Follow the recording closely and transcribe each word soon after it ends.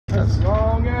That's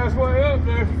long ass way up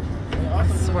there. I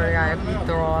swear to God, if you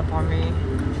throw up on me.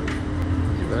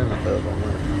 better not throw up on me.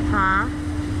 Huh?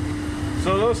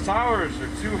 So those towers are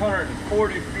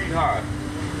 240 feet high.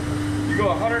 You go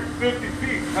 150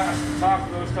 feet past the top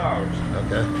of those towers.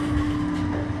 Okay.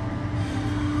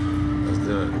 Let's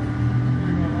do it.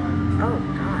 Oh,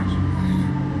 gosh.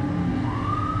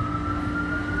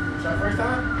 Is that first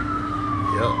time?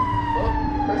 Yep. Oh,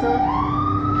 first time?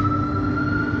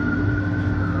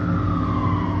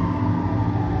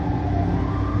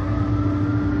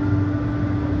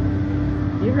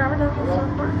 You've never done this before?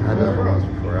 I did it once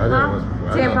before. I did it once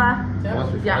before. Tampa?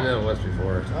 Once before. Yeah. I did it once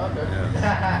before. Okay.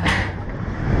 Yeah.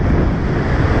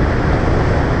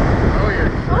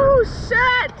 Oh,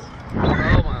 shit!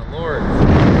 Oh my lord.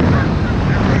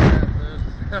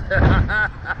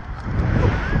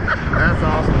 That's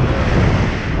awesome.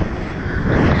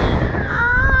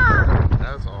 Ah!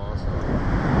 That's awesome.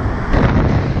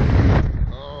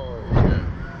 Oh yeah.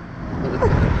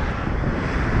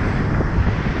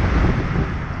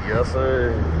 Yes sir.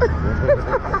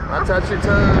 I touch your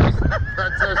toes. I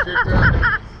touch your toes.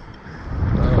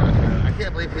 Oh, I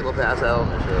can't believe people pass out on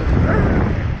this shit.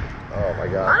 Oh my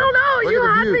god. I don't know. Look You at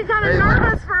the had view. me kind of Hey,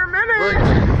 nervous for a minute. Look,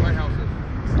 my house is.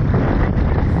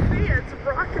 See, it's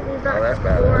rocking me back Oh, that's and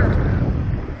bad. forth.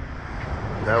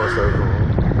 That was so cool.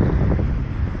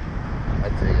 I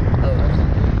take it. Oh,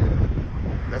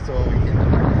 that's the one we get.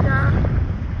 Yeah.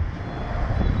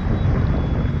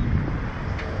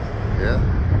 Yeah.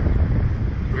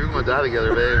 We were gonna die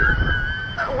together, babe.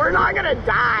 We're not gonna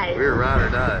die. We were ride or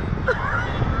die.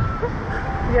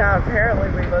 Yeah, apparently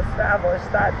we've established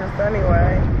that just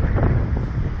anyway.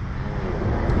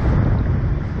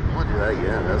 I wanna do that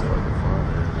again. That's fucking fun,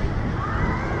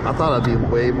 man. I thought I'd be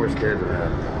way more scared than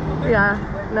that. Yeah,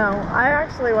 no, I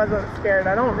actually wasn't scared.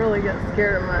 I don't really get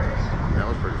scared much. That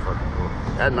was pretty fucking cool.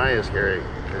 At night is scary.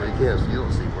 You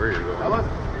don't see where you're going.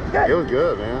 Good. It was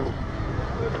good, man.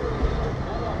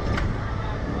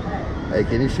 Hey,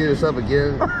 can you shoot us up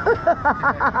again?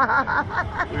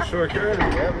 We sure can.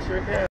 Yeah, we sure can.